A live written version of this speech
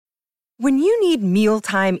When you need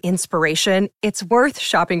mealtime inspiration, it's worth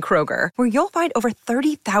shopping Kroger, where you'll find over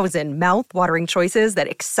 30,000 mouth-watering choices that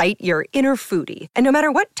excite your inner foodie. And no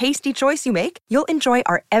matter what tasty choice you make, you'll enjoy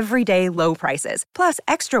our everyday low prices, plus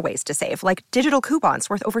extra ways to save, like digital coupons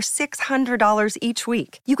worth over $600 each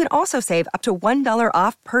week. You can also save up to $1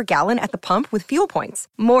 off per gallon at the pump with fuel points.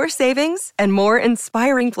 More savings and more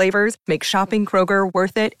inspiring flavors make shopping Kroger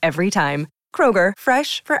worth it every time. Kroger,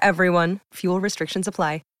 fresh for everyone. Fuel restrictions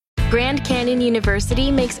apply. Grand Canyon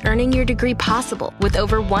University makes earning your degree possible with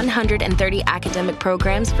over 130 academic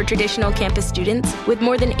programs for traditional campus students, with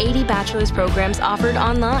more than 80 bachelor's programs offered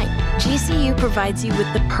online. GCU provides you with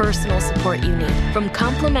the personal support you need, from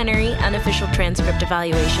complimentary unofficial transcript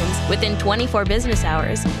evaluations within 24 business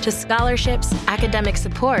hours to scholarships, academic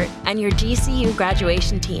support, and your GCU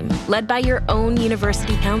graduation team, led by your own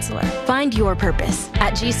university counselor. Find your purpose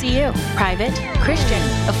at GCU. Private, Christian,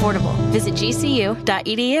 affordable. Visit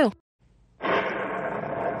gcu.edu.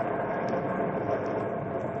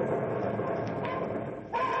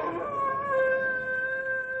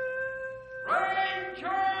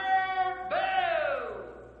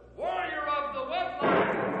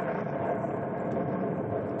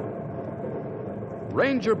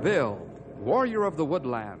 Ranger Bill, warrior of the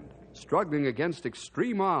woodland, struggling against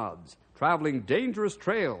extreme odds, traveling dangerous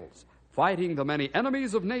trails, fighting the many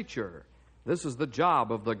enemies of nature. This is the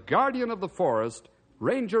job of the guardian of the forest,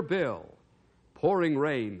 Ranger Bill. Pouring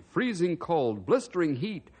rain, freezing cold, blistering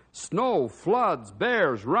heat, snow, floods,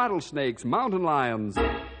 bears, rattlesnakes, mountain lions.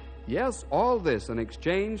 Yes, all this in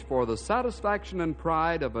exchange for the satisfaction and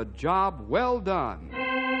pride of a job well done.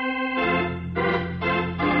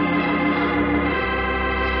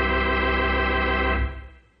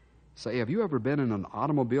 Say, have you ever been in an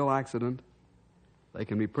automobile accident? They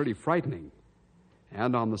can be pretty frightening.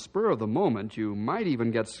 And on the spur of the moment, you might even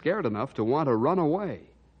get scared enough to want to run away.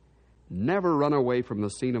 Never run away from the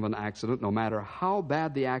scene of an accident, no matter how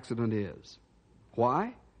bad the accident is.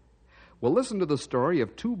 Why? Well, listen to the story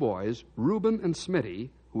of two boys, Reuben and Smitty,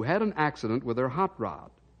 who had an accident with their hot rod.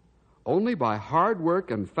 Only by hard work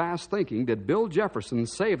and fast thinking did Bill Jefferson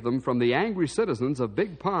save them from the angry citizens of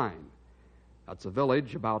Big Pine. That's a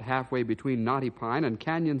village about halfway between Knotty Pine and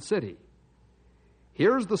Canyon City.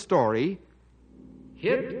 Here's the story,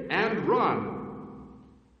 Hit and Run.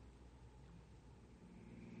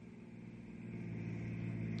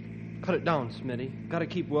 Cut it down, Smitty. Got to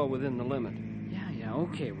keep well within the limit. Yeah,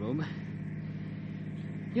 okay, Rube.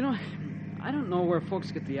 You know, I don't know where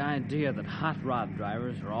folks get the idea that hot rod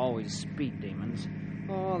drivers are always speed demons.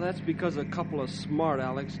 Oh, that's because a couple of smart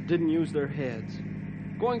Alecs didn't use their heads.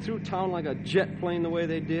 Going through town like a jet plane the way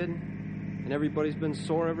they did, and everybody's been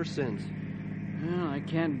sore ever since. Well, I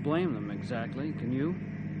can't blame them exactly, can you?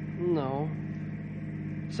 No.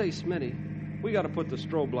 Say, Smitty, we got to put the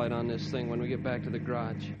strobe light on this thing when we get back to the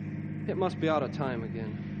garage. It must be out of time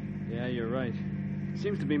again. Yeah, you're right. It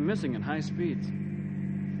seems to be missing at high speeds.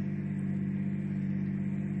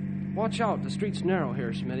 Watch out, the street's narrow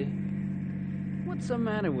here, Smitty. What's the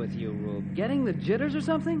matter with you, Rube? Getting the jitters or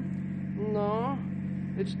something? No.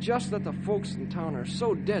 It's just that the folks in town are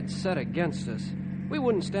so dead set against us. We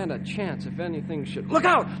wouldn't stand a chance if anything should... Look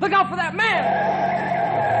out! Look out for that man!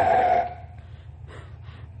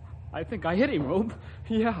 I think I hit him, Rube.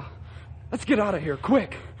 Yeah. Let's get out of here,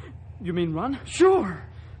 quick. You mean run? Sure.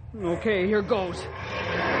 Okay, here goes.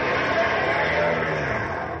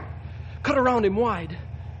 Cut around him wide.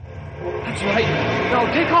 That's right.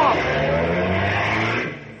 Now take off.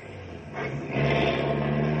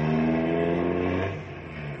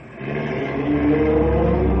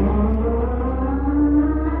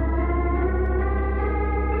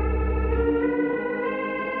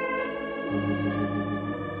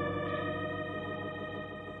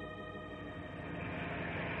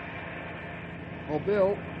 Oh,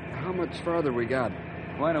 Bill, how much farther we got?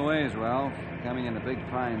 Quite a ways, Ralph. Coming into Big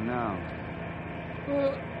Pine now.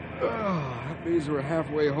 That means we're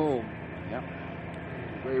halfway home. Yep.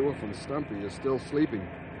 Gray Wolf and Stumpy is still sleeping.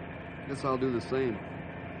 Guess I'll do the same.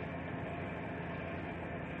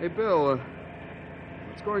 Hey, Bill,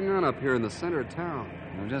 what's going on up here in the center of town?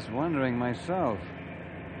 I'm just wondering myself.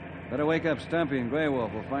 Better wake up Stumpy and Gray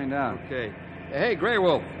Wolf. We'll find out. Okay. Hey, Gray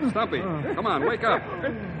Wolf, Stumpy, come on, wake up.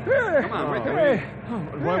 Come on, wake up.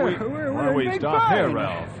 Why do we stop here,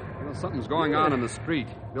 Ralph? Well, something's going on in the street.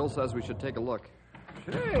 Bill says we should take a look.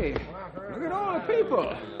 Hey, look at all the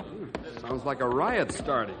people. Sounds like a riot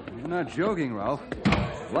starting. You're not joking, Ralph.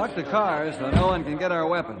 Lock the cars so no one can get our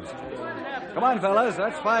weapons. Come on, fellas,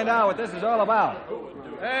 let's find out what this is all about.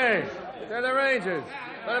 Hey, they're the Rangers.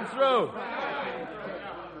 Let them through.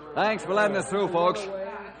 Thanks for letting us through, folks.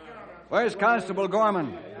 Where's Constable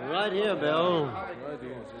Gorman? Right here, Bill.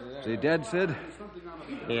 Is he dead, Sid?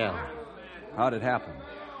 Yeah. How'd it happen?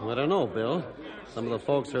 I don't know, Bill. Some of the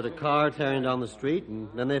folks heard a car tearing down the street, and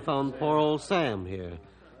then they found poor old Sam here.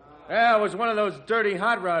 Yeah, it was one of those dirty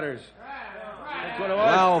hot rodders. That's what it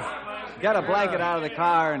was. Well, get a blanket out of the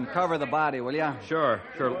car and cover the body, will you? Sure.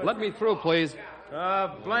 Let me through, please.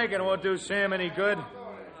 Blanket won't do Sam any good.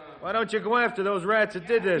 Why don't you go after those rats that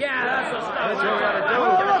did this? Yeah, that's what we gotta do.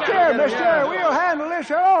 Oh, look here, mister. We'll handle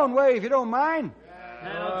this our own way if you don't mind. You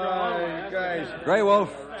guys. Grey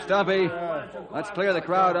Wolf, Stumpy, let's clear the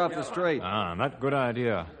crowd off the street. Not a good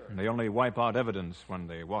idea. They only wipe out evidence when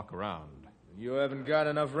they walk around. You haven't got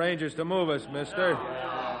enough rangers to move us, mister.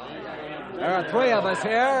 There are 3 of us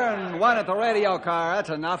here and 1 at the radio car.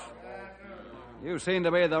 That's enough. You seem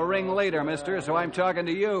to be the ringleader, mister, so I'm talking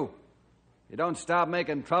to you. If you don't stop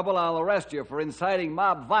making trouble, I'll arrest you for inciting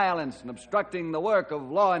mob violence and obstructing the work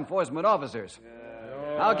of law enforcement officers.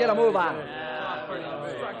 I'll get a move on.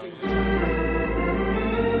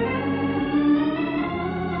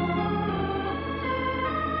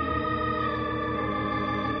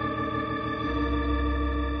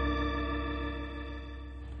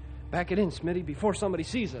 Back it in, Smitty, before somebody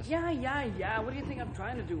sees us. Yeah. What do you think I'm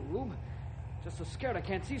trying to do, Rube? Just so scared I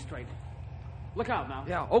can't see straight. Look out now.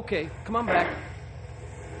 Yeah, okay. Come on back.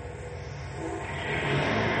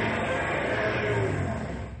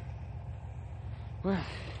 Well,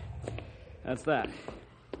 that's that.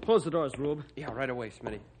 Close the doors, Rube. Yeah, right away,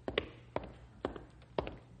 Smitty.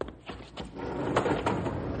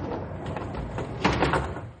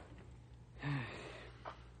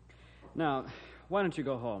 Now, why don't you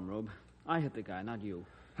go home, Rube? I hit the guy, not you.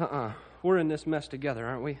 We're in this mess together,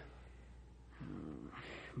 aren't we?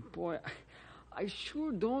 Boy, I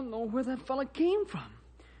sure don't know where that fella came from.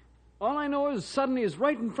 All I know is suddenly he's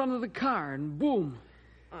right in front of the car, and boom.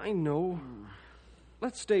 I know.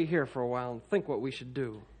 Let's stay here for a while and think what we should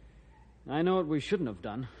do. I know what we shouldn't have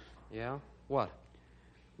done. Yeah? What?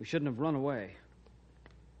 We shouldn't have run away.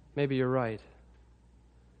 Maybe you're right.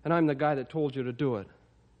 And I'm the guy that told you to do it.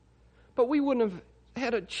 But we wouldn't have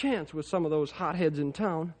had a chance with some of those hotheads in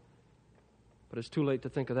town. But it's too late to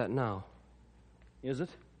think of that now. Is it?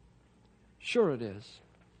 Sure it is.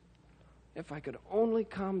 If I could only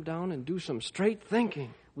calm down and do some straight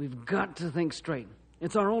thinking. We've got to think straight.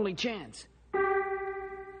 It's our only chance.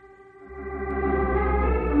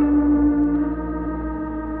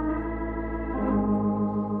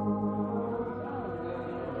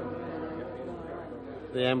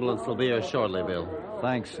 The ambulance will be here shortly, Bill.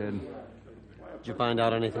 Thanks, Sid. Did you find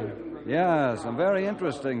out anything? Yeah, some very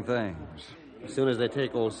interesting things. As soon as they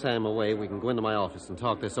take old Sam away, we can go into my office and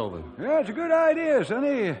talk this over. Yeah, it's a good idea,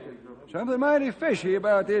 Sonny. Something mighty fishy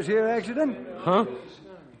about this here accident. Huh?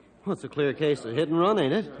 Well, it's a clear case of hit and run,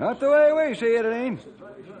 ain't it? Not the way we see it, it ain't.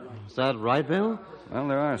 Is that right, Bill? Well,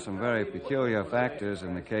 there are some very peculiar factors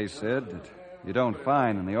in the case, Sid, that you don't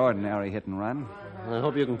find in the ordinary hit and run. I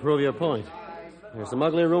hope you can prove your point. There's some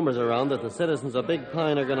ugly rumors around that the citizens of Big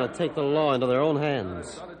Pine are going to take the law into their own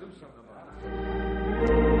hands.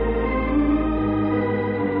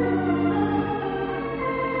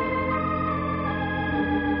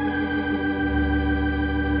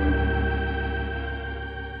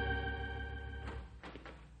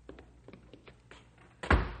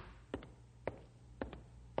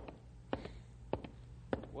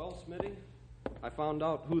 Well, Smitty, I found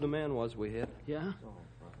out who the man was we hit. Yeah?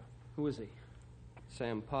 Who is he?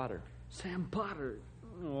 Sam Potter. Sam Potter.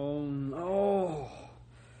 Oh, no.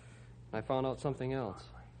 I found out something else.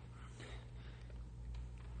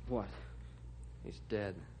 What? He's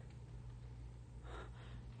dead.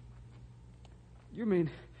 You mean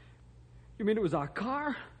it was our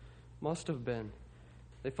car? Must have been.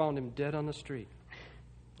 They found him dead on the street.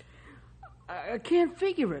 I can't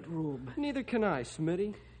figure it, Rube. Neither can I,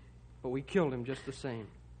 Smitty. But we killed him just the same.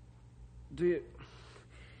 Do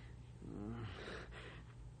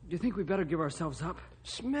you think we better give ourselves up?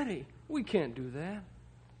 Smitty, we can't do that.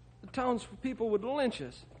 The townspeople would lynch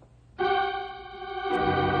us.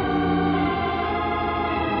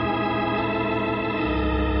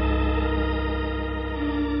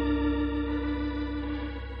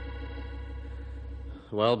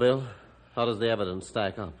 Well, Bill, how does the evidence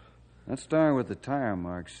stack up? Let's start with the tire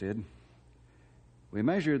marks, Sid. We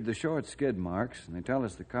measured the short skid marks, and they tell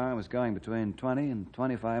us the car was going between 20 and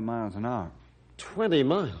 25 miles an hour. 20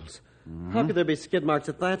 miles? Mm-hmm. How could there be skid marks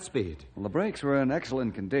at that speed? Well, the brakes were in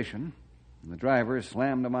excellent condition, and the driver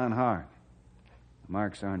slammed them on hard. The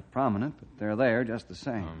marks aren't prominent, but they're there just the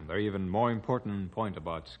same. They're even more important point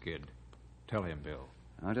about skid. Tell him, Bill.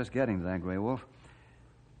 I'm just getting to that, Grey Wolf.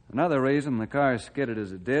 Another reason the car skidded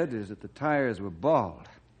as it did is that the tires were bald.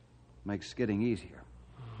 Makes skidding easier.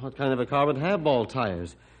 What kind of a car would have ball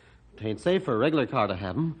tires? It ain't safe for a regular car to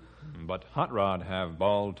have them. But hot rod have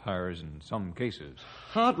ball tires in some cases.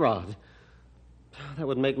 Hot rod? That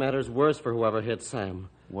would make matters worse for whoever hit Sam.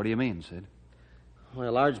 What do you mean, Sid? Why,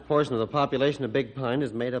 a large portion of the population of Big Pine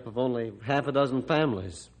is made up of only half a dozen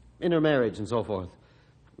families, intermarriage and so forth.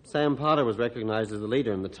 Sam Potter was recognized as the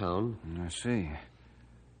leader in the town. I see.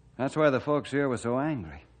 That's why the folks here were so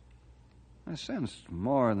angry. I sensed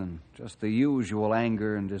more than just the usual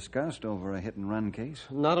anger and disgust over a hit-and-run case.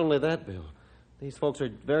 Not only that, Bill. These folks are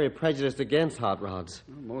very prejudiced against hot rods.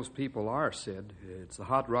 Well, most people are, Sid. It's the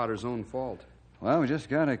hot rodder's own fault. Well, we just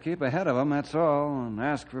got to keep ahead of them, that's all, and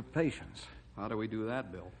ask for patience. How do we do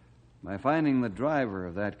that, Bill? By finding the driver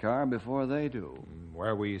of that car before they do.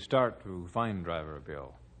 Where we start to find driver,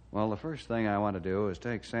 Bill? Well, the first thing I want to do is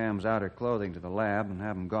take Sam's outer clothing to the lab and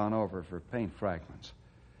have them gone over for paint fragments.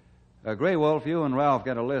 Grey Wolf, you and Ralph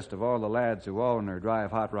get a list of all the lads who own or drive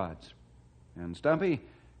hot rods. And Stumpy,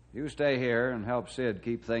 you stay here and help Sid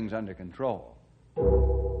keep things under control.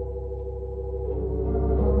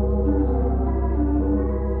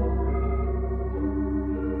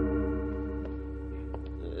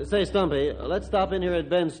 Say, Stumpy, let's stop in here at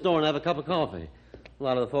Ben's store and have a cup of coffee. A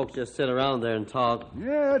lot of the folks just sit around there and talk.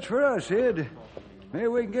 Yeah, that's for us, Sid. Maybe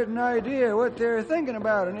we can get an idea what they're thinking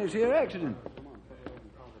about in this here accident.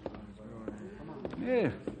 Yeah,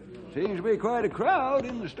 seems to be quite a crowd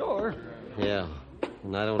in the store. Yeah,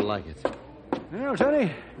 and I don't like it. Well,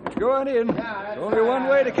 Sonny, let's go on in. There's only one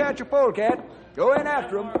way to catch a polecat. Go in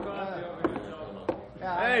after him.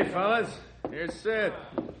 Hey, fellas, here's Sid.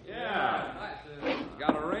 He's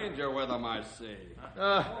got a ranger with him, I see.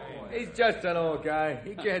 He's just an old guy.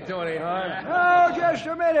 He can't do any harm. Oh, just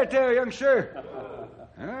a minute there, young sir.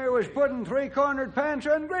 I was putting three-cornered pants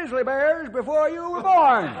on grizzly bears before you were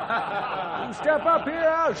born. You step up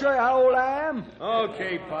here, I'll show you how old I am.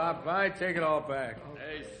 Okay, Pop, I take it all back.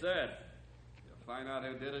 Hey, Sid, you find out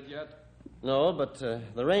who did it yet? No, but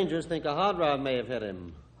the Rangers think a hot rod may have hit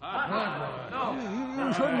him. You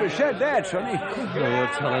shouldn't have said that, Sonny. Oh, you're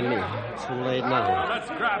telling me. Too late now. Let's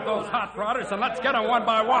grab those hot rodders and let's get them one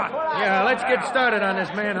by one. Yeah, let's get started on this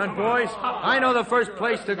manhunt, boys. I know the first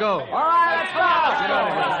place to go. All right, let's go. Get out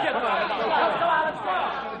of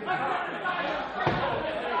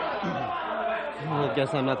here. I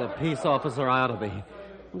guess I'm not the peace officer I ought to be.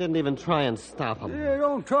 Didn't even try and stop him. Yeah,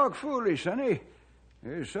 don't talk foolish, Sonny.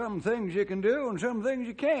 There's some things you can do and some things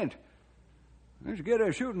you can't. Let's get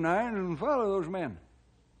our shooting irons and follow those men.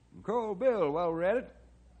 And call Bill while we're at it.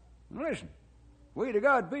 And listen, if we'd have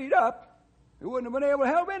got beat up, we wouldn't have been able to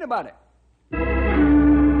help anybody.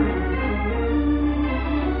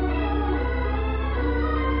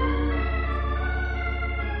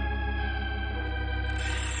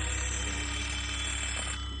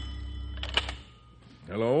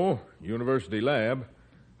 Hello, University Lab.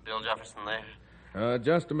 Bill Jefferson there?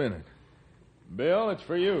 Just a minute. Bill, it's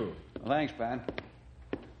for you. Thanks, Pat.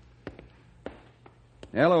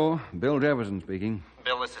 Hello, Bill Jefferson speaking.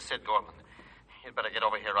 Bill, this is Sid Gorman. You'd better get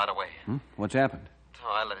over here right away. What's happened? Oh,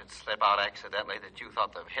 I let it slip out accidentally that you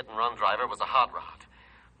thought the hit-and-run driver was a hot rod.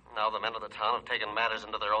 Now the men of the town have taken matters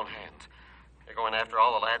into their own hands. They're going after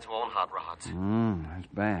all the lads who own hot rods. That's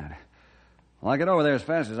bad. Well, I'll get over there as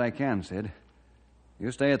fast as I can, Sid.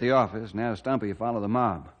 You stay at the office and have Stumpy follow the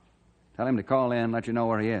mob. Tell him to call in and let you know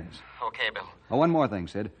where he is. Okay, Bill. Oh, one more thing,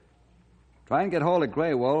 Sid. Try and get hold of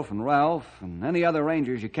Grey Wolf and Ralph and any other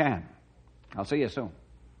Rangers you can. I'll see you soon.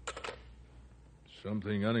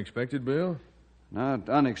 Something unexpected, Bill? Not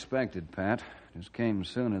unexpected, Pat. Just came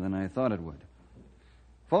sooner than I thought it would.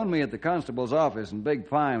 Phone me at the constable's office in Big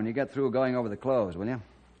Pine when you get through going over the clothes, will you?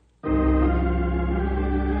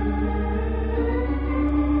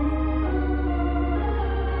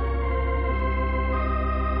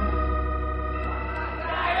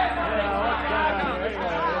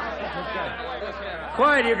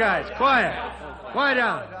 Quiet, you guys. Quiet. Quiet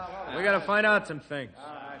down. We gotta find out some things.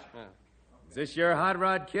 Is this your hot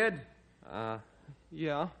rod, kid?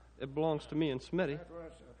 Yeah, it belongs to me and Smitty.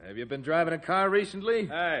 Have you been driving a car recently?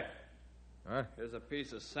 Hey, Huh? here's a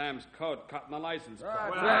piece of Sam's coat cut in the license plate.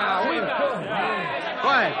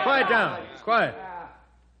 Quiet down. Quiet.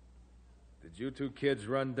 Did you two kids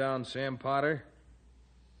run down Sam Potter?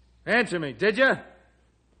 Answer me, did you?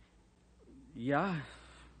 Yeah,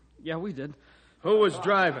 we did. Who was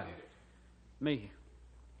driving? Me.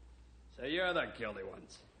 So you're the guilty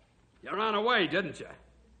ones. You ran away, didn't you?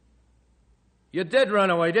 You did run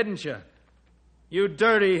away, didn't you? You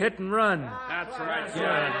dirty hit and run. That's right.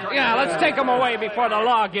 Yeah, let's take him away before the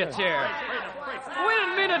law gets here. We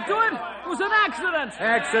didn't mean to do it. It was an accident.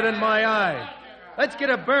 Accident, my eye. Let's get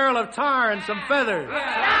a barrel of tar and some feathers.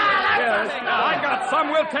 I got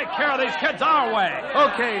some. We'll take care of these kids our way.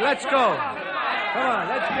 Okay, let's go. Come on,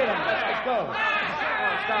 let's get them. Let's go.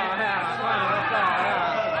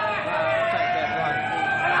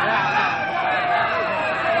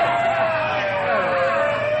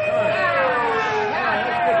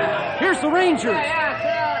 Here's the Rangers.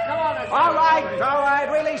 All right.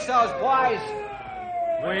 Release those boys.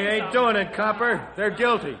 We ain't doing it, Copper. They're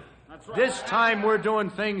guilty. This time we're doing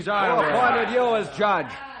things our way. Who appointed you as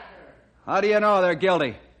judge? How do you know they're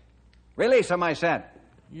guilty? Release them, I said.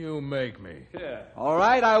 You make me. All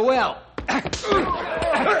right, I will.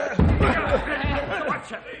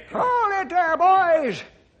 Hold it there, boys.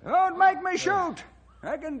 Don't make me shoot.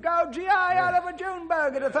 I can gouge the eye out of a June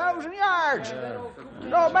bug at 1,000 yards.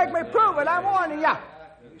 Don't make me prove it, I'm warning you.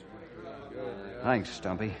 Thanks,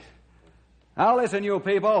 Stumpy. Now listen, you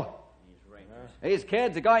people. These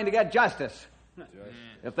kids are going to get justice.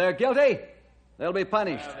 If they're guilty, they'll be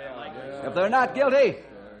punished. If they're not guilty,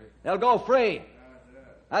 they'll go free.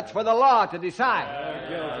 That's for the law to decide.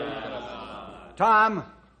 Tom,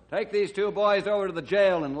 take these two boys over to the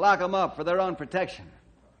jail and lock them up for their own protection.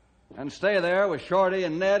 And stay there with Shorty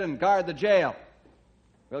and Ned and guard the jail.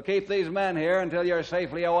 We'll keep these men here until you're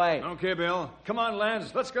safely away. Okay, Bill. Come on,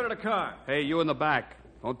 lads. Let's go to the car. Hey, you in the back.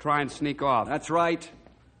 Don't try and sneak off. That's right.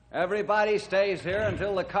 Everybody stays here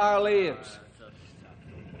until the car leaves.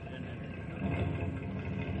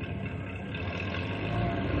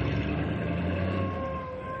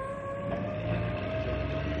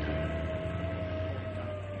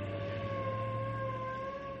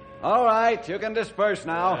 All right, you can disperse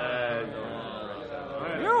now.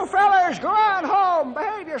 You fellers, go on home.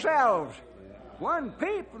 Behave yourselves. One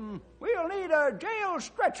peep and we'll need a jail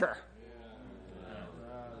stretcher.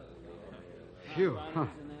 Phew. Huh.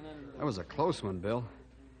 That was a close one, Bill.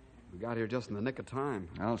 We got here just in the nick of time.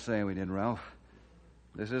 I'll say we did, Ralph.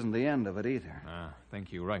 This isn't the end of it either. I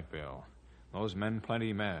think you're right, Bill. Those men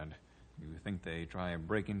plenty mad. You think they try and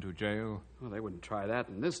break into jail? Well, they wouldn't try that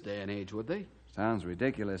in this day and age, would they? Sounds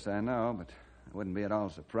ridiculous, I know, but I wouldn't be at all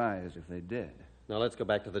surprised if they did. Now, let's go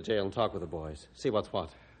back to the jail and talk with the boys. See what's what.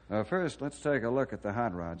 First, let's take a look at the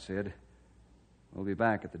hot rod, Sid. We'll be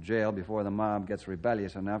back at the jail before the mob gets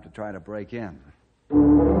rebellious enough to try to break in.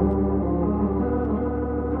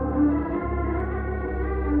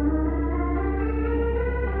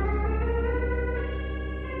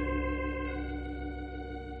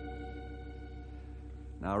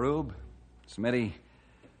 Now, Rube, Smitty,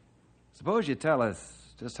 suppose you tell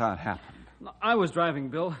us just how it happened. I was driving,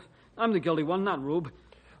 Bill. I'm the guilty one, not Rube.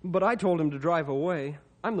 But I told him to drive away.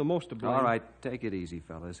 I'm the most to blame. All right, take it easy,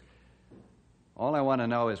 fellas. All I want to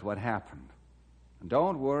know is what happened. And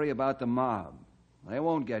don't worry about the mob. They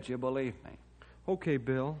won't get you, believe me. Okay,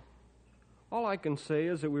 Bill. All I can say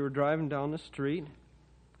is that we were driving down the street.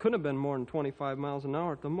 Couldn't have been more than 25 miles an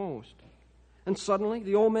hour at the most. And suddenly,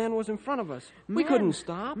 the old man was in front of us. We couldn't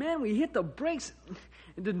stop. Man, we hit the brakes.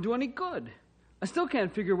 It didn't do any good. I still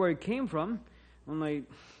can't figure where he came from. Only,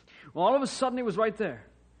 well, all of a sudden, he was right there.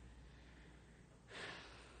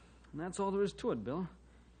 And that's all there is to it, Bill.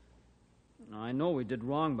 Now, I know we did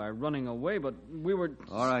wrong by running away, but we were...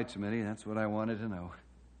 All right, Smitty, that's what I wanted to know.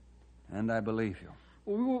 And I believe you.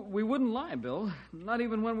 We wouldn't lie, Bill. Not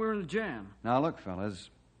even when we were in a jam. Now, look,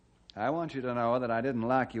 fellas. I want you to know that I didn't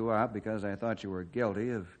lock you up because I thought you were guilty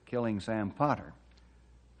of killing Sam Potter.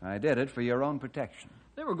 I did it for your own protection.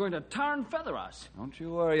 They were going to tar and feather us. Don't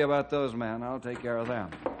you worry about those men. I'll take care of them.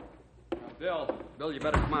 Bill, you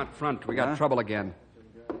better come out front. We got trouble again.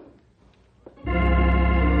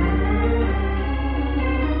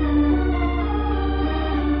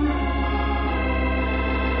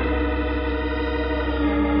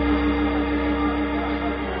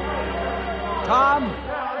 Tom,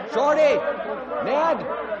 Shorty, Ned,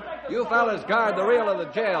 you fellas guard the rear of the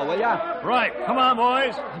jail, will ya? Right. Come on,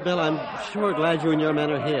 boys. Bill, I'm sure glad you and your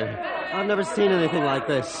men are here. I've never seen anything like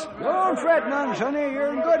this. Don't fret none, Sonny.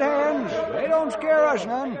 You're in good hands. They don't scare us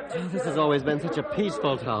none. This has always been such a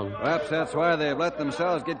peaceful town. Perhaps that's why they've let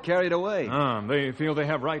themselves get carried away. They feel they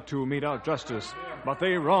have right to mete out justice, but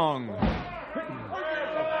they wrong.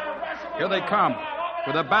 Here they come.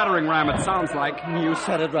 With a battering ram, it sounds like. You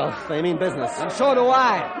said it, Ralph. They mean business. And so do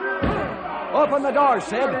I. Open the door,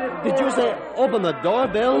 Sid. Did you say open the door,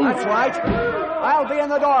 Bill? That's right. I'll be in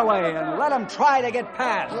the doorway and let them try to get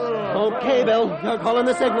past. Okay, Bill. You're calling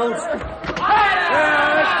the signals. Yeah,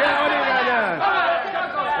 let's get what are you gonna do?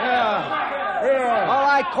 Yeah. All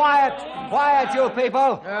right, quiet. Quiet, you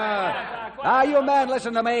people. Now, you men,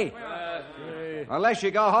 listen to me. Unless you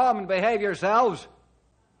go home and behave yourselves,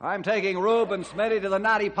 I'm taking Rube and Smitty to the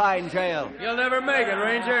Knotty Pine jail. You'll never make it,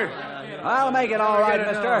 Ranger. I'll make it all right,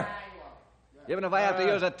 mister. Even if I have to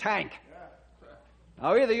use a tank.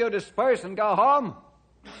 Now, either you disperse and go home,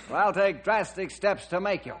 or I'll take drastic steps to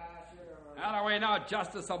make you. How do we know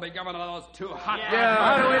justice will be given to those two hot... Yeah,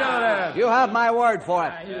 how do we know that? You have my word for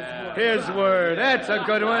it. His word. That's a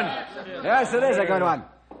good one. Yes, it is a good one.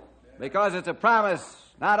 Because it's a promise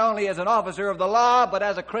not only as an officer of the law, but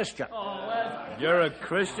as a Christian. You're a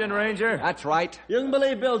Christian, Ranger? That's right. You can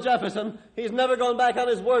believe Bill Jefferson. He's never gone back on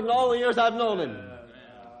his word in all the years I've known him.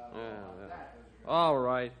 All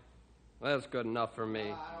right. That's good enough for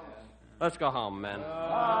me. Let's go home, men.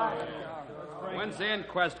 When's the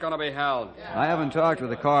inquest going to be held? I haven't talked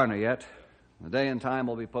with the coroner yet. The day and time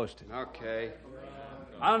will be posted. Okay.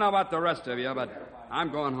 I don't know about the rest of you, but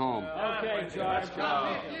I'm going home. Okay, George.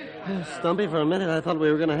 Stumpy, for a minute I thought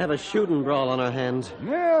we were going to have a shooting brawl on our hands.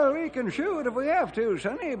 Well, we can shoot if we have to,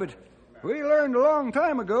 Sonny, but we learned a long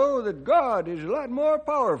time ago that God is a lot more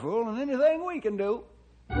powerful than anything we can do.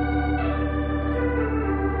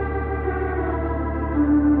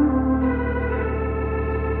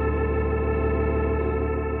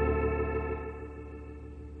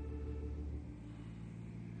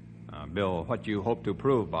 Bill, what do you hope to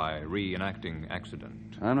prove by reenacting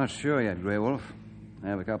accident? I'm not sure yet, Grey Wolf. I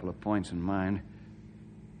have a couple of points in mind.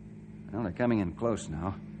 Well, they're coming in close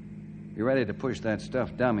now. Be ready to push that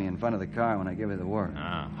stuffed dummy in front of the car when I give you the word.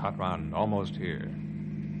 Hot rod almost here.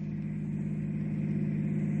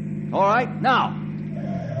 All right, now.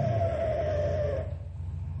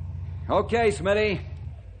 Okay, Smitty.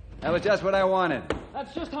 That was just what I wanted.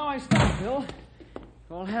 That's just how I stopped, Bill.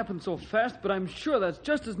 It all happened so fast, but I'm sure that's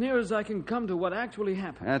just as near as I can come to what actually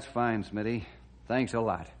happened. That's fine, Smitty. Thanks a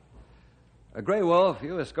lot. Grey Wolf,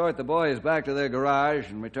 you escort the boys back to their garage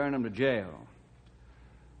and return them to jail.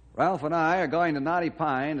 Ralph and I are going to Knotty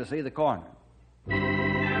Pine to see the coroner.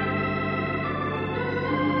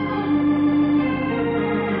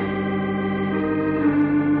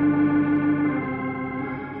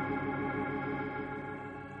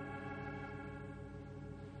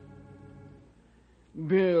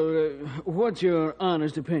 Bill, what's your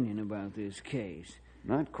honest opinion about this case?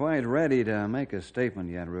 Not quite ready to make a statement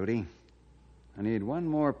yet, Rudy. I need one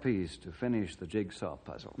more piece to finish the jigsaw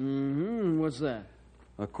puzzle. Mm-hmm. What's that?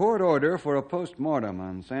 A court order for a post-mortem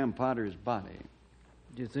on Sam Potter's body.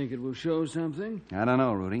 Do you think it will show something? I don't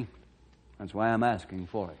know, Rudy. That's why I'm asking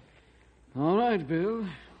for it. All right, Bill.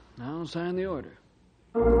 I'll sign the order.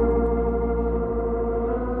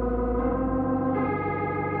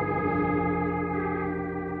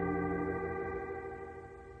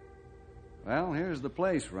 Well, here's the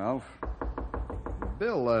place, Ralph.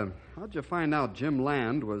 Bill, how'd you find out Jim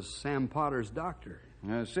Land was Sam Potter's doctor?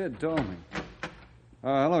 Sid told me.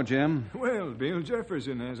 Hello, Jim. Well, Bill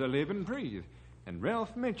Jefferson has a living breathe. And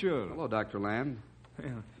Ralph Mitchell. Hello, Dr. Land.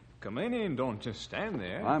 Well, come in, don't just stand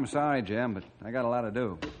there. I'm sorry, Jim, but I got a lot to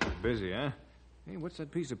do. Busy, huh? Hey, what's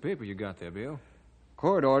that piece of paper you got there, Bill?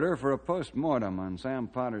 Court order for a post-mortem on Sam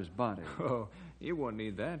Potter's body. Oh, you won't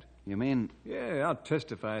need that. You mean? Yeah, I'll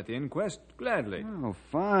testify at the inquest gladly. Oh,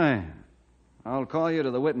 fine. I'll call you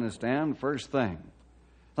to the witness stand first thing.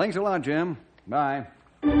 Thanks a lot, Jim. Bye.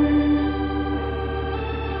 To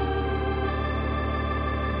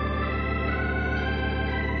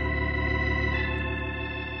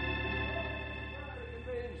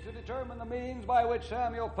determine the means by which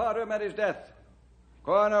Samuel Potter met his death.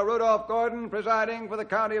 Coroner Rudolph Gordon presiding for the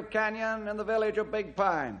county of Canyon and the village of Big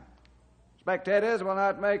Pine. Spectators will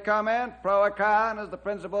not make comment, pro or con, as the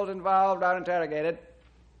principals involved are interrogated.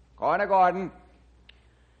 Coroner Gordon.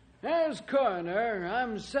 As coroner,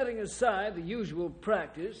 I'm setting aside the usual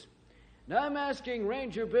practice, and I'm asking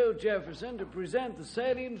Ranger Bill Jefferson to present the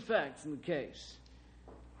salient facts in the case.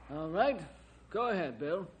 All right, go ahead,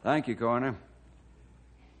 Bill. Thank you, Coroner.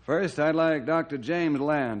 First, I'd like Dr. James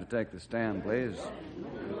Land to take the stand, please.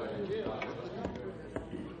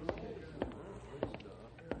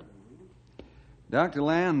 Dr.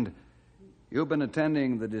 Land, you've been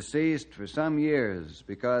attending the deceased for some years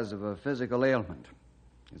because of a physical ailment.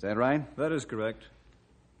 Is that right? That is correct.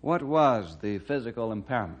 What was the physical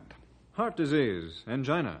impairment? Heart disease,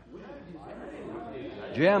 angina.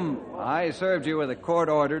 Jim, I served you with a court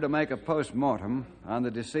order to make a post-mortem on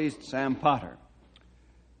the deceased Sam Potter.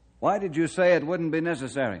 Why did you say it wouldn't be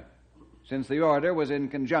necessary, since the order was in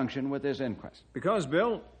conjunction with this inquest? Because,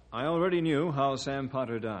 Bill, I already knew how Sam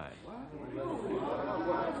Potter died.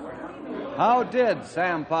 How did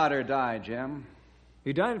Sam Potter die, Jim?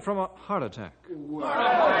 He died from a heart attack. If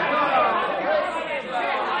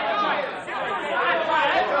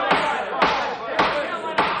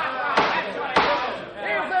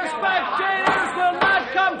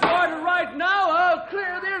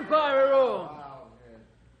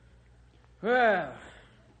Well,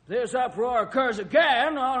 if this uproar occurs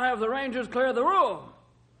again, I'll have the Rangers clear the room.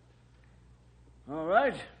 All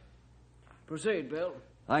right. Proceed, Bill.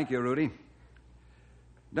 Thank you, Rudy.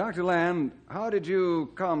 Dr. Land, how did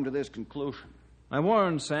you come to this conclusion? I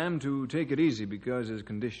warned Sam to take it easy because his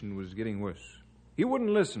condition was getting worse. He wouldn't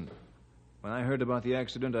listen. When I heard about the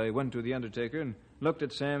accident, I went to the undertaker and looked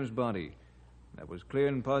at Sam's body. That was clear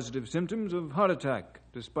and positive symptoms of heart attack,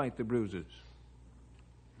 despite the bruises.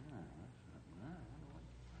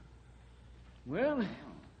 Well,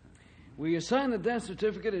 will you sign the death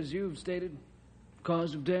certificate as you've stated?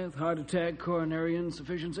 Cause of death, heart attack, coronary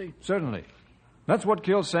insufficiency? Certainly. That's what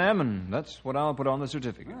killed Sam, and that's what I'll put on the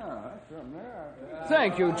certificate.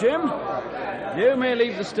 Thank you, Jim. You may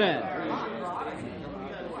leave the stand.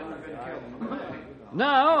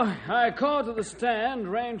 Now, I call to the stand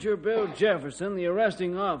Ranger Bill Jefferson, the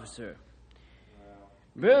arresting officer.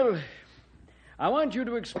 Bill, I want you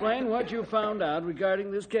to explain what you found out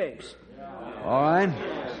regarding this case. All right.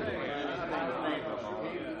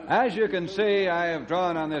 As you can see, I have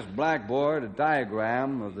drawn on this blackboard a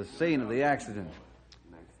diagram of the scene of the accident.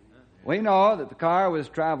 We know that the car was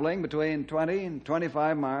traveling between 20 and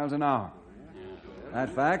 25 miles an hour. That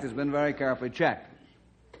fact has been very carefully checked.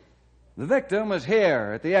 The victim was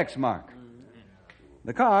here at the X mark.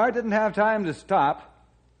 The car didn't have time to stop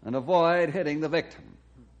and avoid hitting the victim.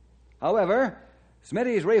 However,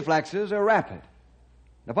 Smitty's reflexes are rapid.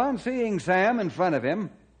 Upon seeing Sam in front of him,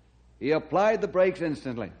 he applied the brakes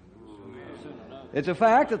instantly. It's a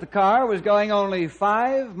fact that the car was going only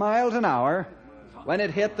 5 miles an hour when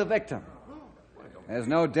it hit the victim. There's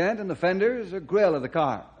no dent in the fenders or grill of the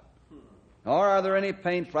car, nor are there any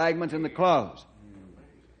paint fragments in the clothes.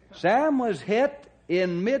 Sam was hit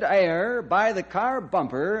in midair by the car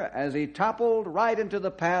bumper as he toppled right into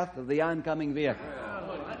the path of the oncoming vehicle.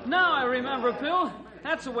 Now I remember, Bill.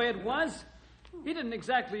 That's the way it was. He didn't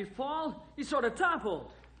exactly fall. He sort of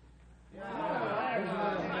toppled.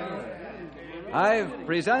 I've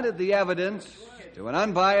presented the evidence to an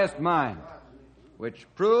unbiased mind, which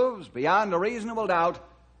proves beyond a reasonable doubt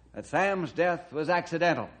that Sam's death was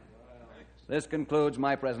accidental. This concludes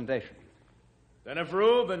my presentation. Then if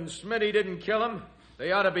Rube and Smitty didn't kill him,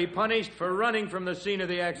 they ought to be punished for running from the scene of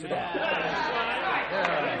the accident.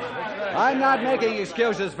 I'm not making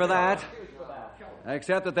excuses for that,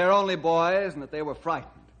 except that they're only boys and that they were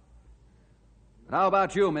frightened. But how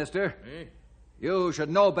about you, mister? Me? You should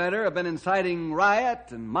know better, have been inciting riot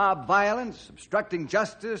and mob violence, obstructing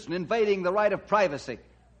justice, and invading the right of privacy.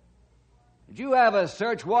 Did you have a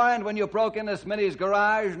search warrant when you broke into Smitty's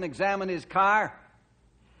garage and examined his car?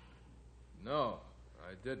 No,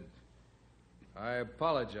 I didn't. I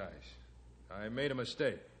apologize. I made a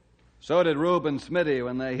mistake. So did Rube and Smitty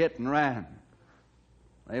when they hit and ran.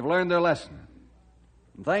 They've learned their lesson.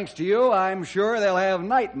 And thanks to you, I'm sure they'll have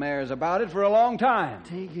nightmares about it for a long time.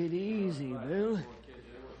 Take it easy, Bill.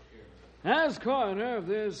 As coroner of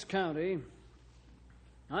this county,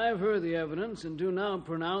 I've heard the evidence and do now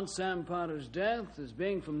pronounce Sam Potter's death as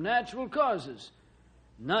being from natural causes,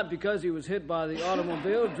 not because he was hit by the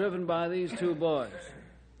automobile driven by these two boys.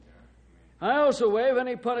 I also waive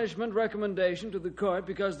any punishment recommendation to the court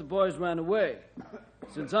because the boys ran away,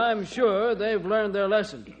 since I'm sure they've learned their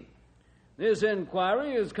lesson. This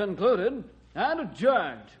inquiry is concluded and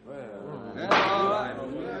adjourned.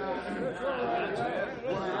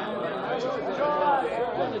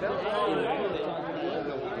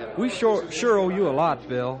 We sure owe you a lot,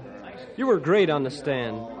 Bill. You were great on the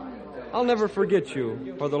stand. I'll never forget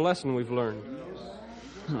you or the lesson we've learned.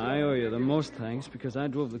 I owe you the most thanks because I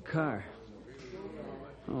drove the car.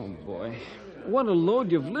 Oh, boy. What a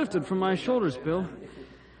load you've lifted from my shoulders, Bill.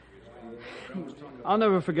 I'll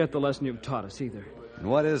never forget the lesson you've taught us either. And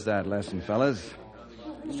what is that lesson, fellas?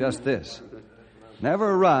 It's just this.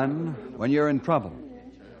 Never run when you're in trouble,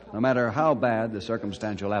 no matter how bad the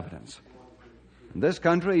circumstantial evidence. In this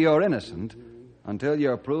country, you're innocent until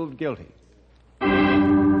you're proved guilty.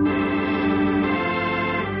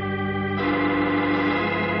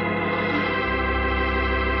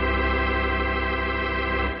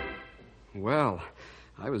 Well,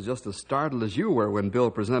 I was just as startled as you were when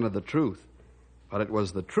Bill presented the truth. But it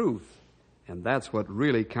was the truth, and that's what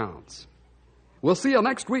really counts. We'll see you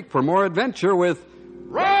next week for more adventure with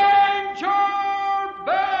Ranger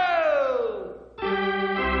Bill!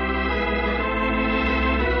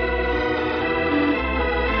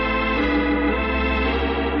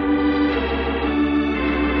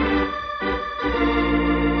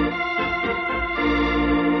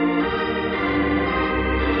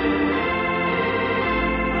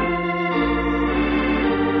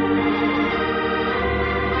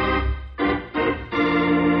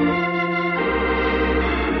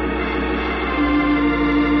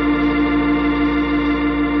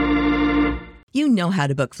 know how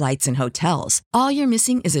to book flights and hotels. All you're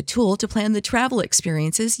missing is a tool to plan the travel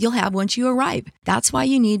experiences you'll have once you arrive. That's why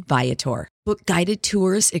you need Viator. Book guided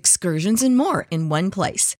tours, excursions, and more in one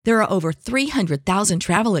place. There are over 300,000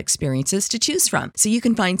 travel experiences to choose from, so you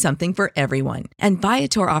can find something for everyone. And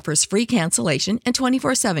Viator offers free cancellation and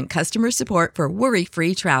 24/7 customer support for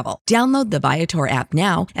worry-free travel. Download the Viator app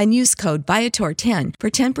now and use code Viator10 for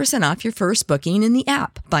 10% off your first booking in the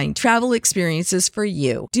app. Find travel experiences for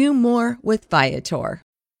you. Do more with Viator.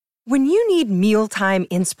 When you need mealtime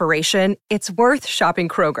inspiration, it's worth shopping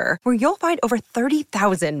Kroger, where you'll find over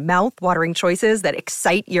 30,000 mouth-watering choices that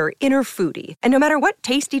excite your inner foodie. And no matter what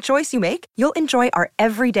tasty choice you make, you'll enjoy our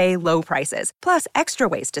everyday low prices, plus extra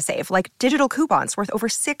ways to save, like digital coupons worth over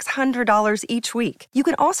 $600 each week. You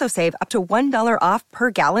can also save up to $1 off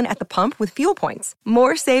per gallon at the pump with fuel points.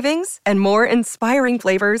 More savings and more inspiring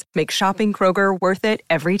flavors make shopping Kroger worth it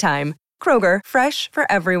every time. Kroger, fresh for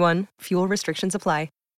everyone. Fuel restrictions apply.